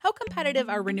How competitive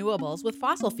are renewables with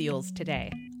fossil fuels today?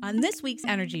 On this week's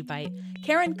Energy Bite,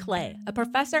 Karen Clay, a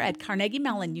professor at Carnegie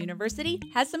Mellon University,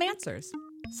 has some answers.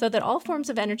 So that all forms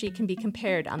of energy can be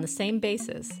compared on the same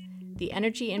basis, the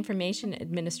Energy Information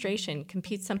Administration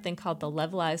computes something called the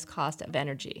levelized cost of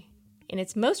energy. In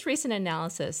its most recent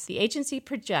analysis, the agency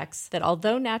projects that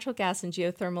although natural gas and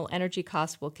geothermal energy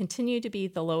costs will continue to be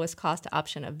the lowest cost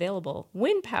option available,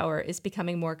 wind power is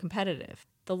becoming more competitive.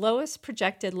 The lowest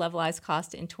projected levelized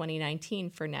cost in 2019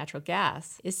 for natural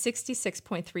gas is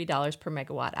 $66.3 per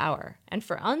megawatt hour, and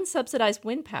for unsubsidized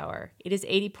wind power, it is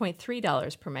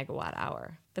 $80.3 per megawatt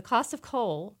hour. The cost of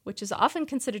coal, which is often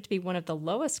considered to be one of the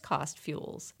lowest cost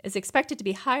fuels, is expected to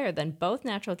be higher than both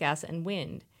natural gas and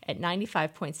wind at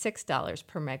 $95.6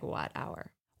 per megawatt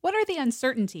hour. What are the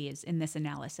uncertainties in this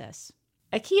analysis?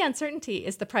 A key uncertainty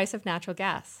is the price of natural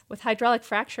gas. With hydraulic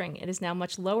fracturing, it is now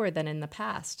much lower than in the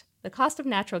past. The cost of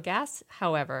natural gas,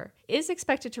 however, is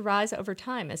expected to rise over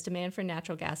time as demand for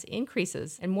natural gas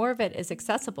increases and more of it is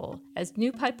accessible as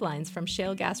new pipelines from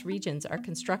shale gas regions are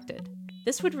constructed.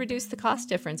 This would reduce the cost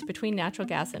difference between natural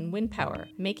gas and wind power,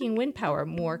 making wind power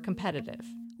more competitive.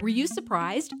 Were you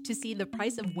surprised to see the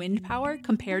price of wind power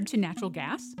compared to natural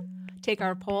gas? Take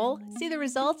our poll, see the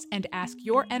results, and ask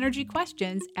your energy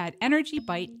questions at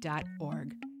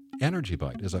energybite.org. Energy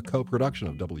Bite is a co-production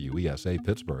of WESA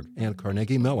Pittsburgh and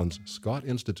Carnegie Mellon's Scott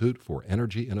Institute for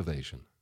Energy Innovation.